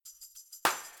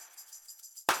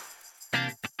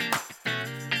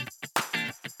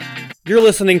You're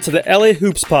listening to the LA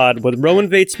Hoops Pod with Roman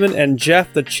Vaitzman and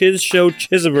Jeff the Chiz Show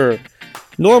Chizover.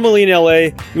 Normally in LA,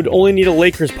 you would only need a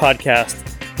Lakers podcast,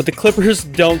 but the Clippers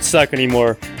don't suck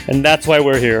anymore, and that's why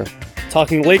we're here,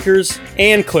 talking Lakers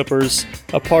and Clippers,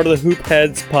 a part of the Hoop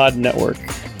Heads Pod Network.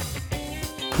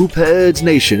 Hoop Heads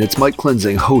Nation, it's Mike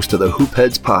Klinzing, host of the Hoop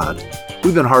Heads Pod.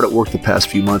 We've been hard at work the past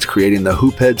few months creating the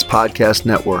Hoop Heads Podcast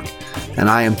Network, and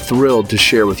I am thrilled to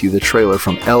share with you the trailer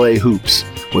from LA Hoops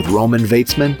with Roman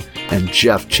Vaitzman and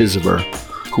Jeff Chizover,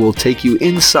 who will take you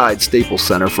inside Staples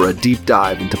Center for a deep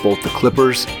dive into both the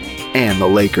Clippers and the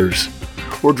Lakers.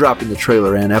 We're dropping the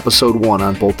trailer and episode 1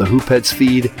 on both the Hoop Heads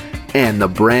feed and the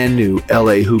brand new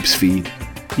LA Hoops feed.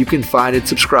 You can find and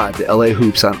subscribe to LA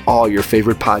Hoops on all your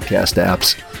favorite podcast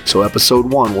apps, so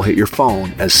episode 1 will hit your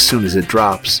phone as soon as it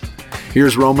drops.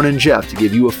 Here's Roman and Jeff to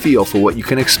give you a feel for what you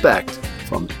can expect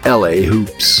from LA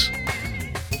Hoops.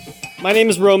 My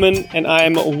name is Roman, and I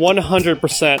am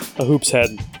 100% a Hoops head.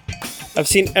 I've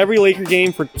seen every Laker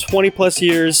game for 20 plus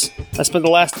years. I spent the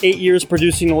last 8 years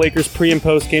producing the Lakers pre- and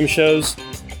post-game shows.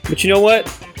 But you know what?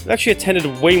 I've actually attended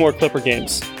way more Clipper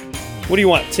games. What do you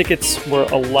want? Tickets were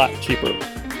a lot cheaper.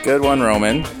 Good one,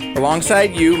 Roman.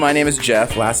 Alongside you, my name is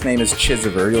Jeff. Last name is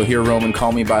Chizover. You'll hear Roman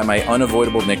call me by my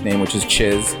unavoidable nickname, which is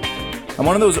Chiz. I'm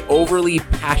one of those overly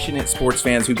passionate sports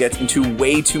fans who gets into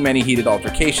way too many heated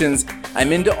altercations.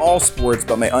 I'm into all sports,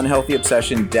 but my unhealthy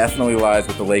obsession definitely lies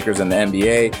with the Lakers and the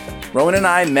NBA. Roman and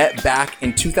I met back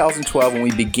in 2012 when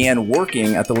we began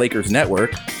working at the Lakers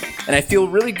Network, and I feel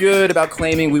really good about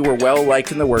claiming we were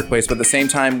well-liked in the workplace, but at the same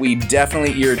time, we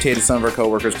definitely irritated some of our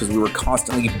coworkers because we were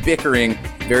constantly bickering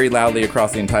very loudly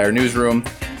across the entire newsroom.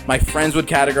 My friends would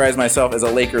categorize myself as a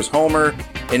Lakers homer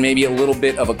and maybe a little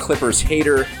bit of a Clippers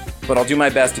hater, but I'll do my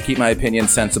best to keep my opinion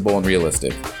sensible and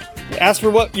realistic. As for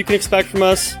what you can expect from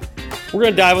us, we're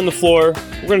going to dive on the floor.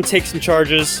 We're going to take some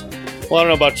charges. Well, I don't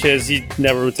know about Chiz. He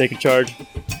never would take a charge.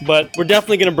 But we're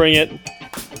definitely going to bring it.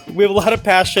 We have a lot of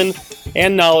passion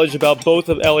and knowledge about both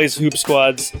of LA's hoop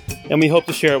squads, and we hope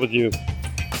to share it with you.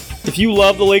 If you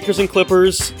love the Lakers and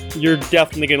Clippers, you're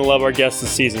definitely going to love our guests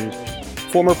this season.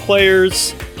 Former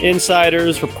players,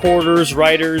 insiders, reporters,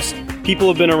 writers, people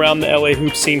have been around the LA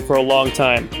hoop scene for a long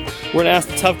time. We're going to ask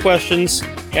the tough questions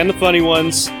and the funny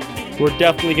ones. We're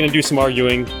definitely going to do some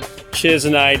arguing. Chiz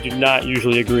and I do not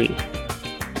usually agree.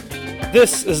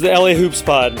 This is the LA Hoops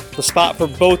Pod, the spot for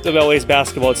both of LA's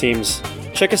basketball teams.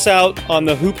 Check us out on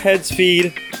the Hoop Heads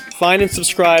feed, find and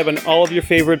subscribe on all of your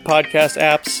favorite podcast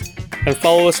apps, and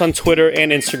follow us on Twitter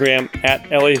and Instagram at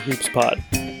LA Hoops Pod.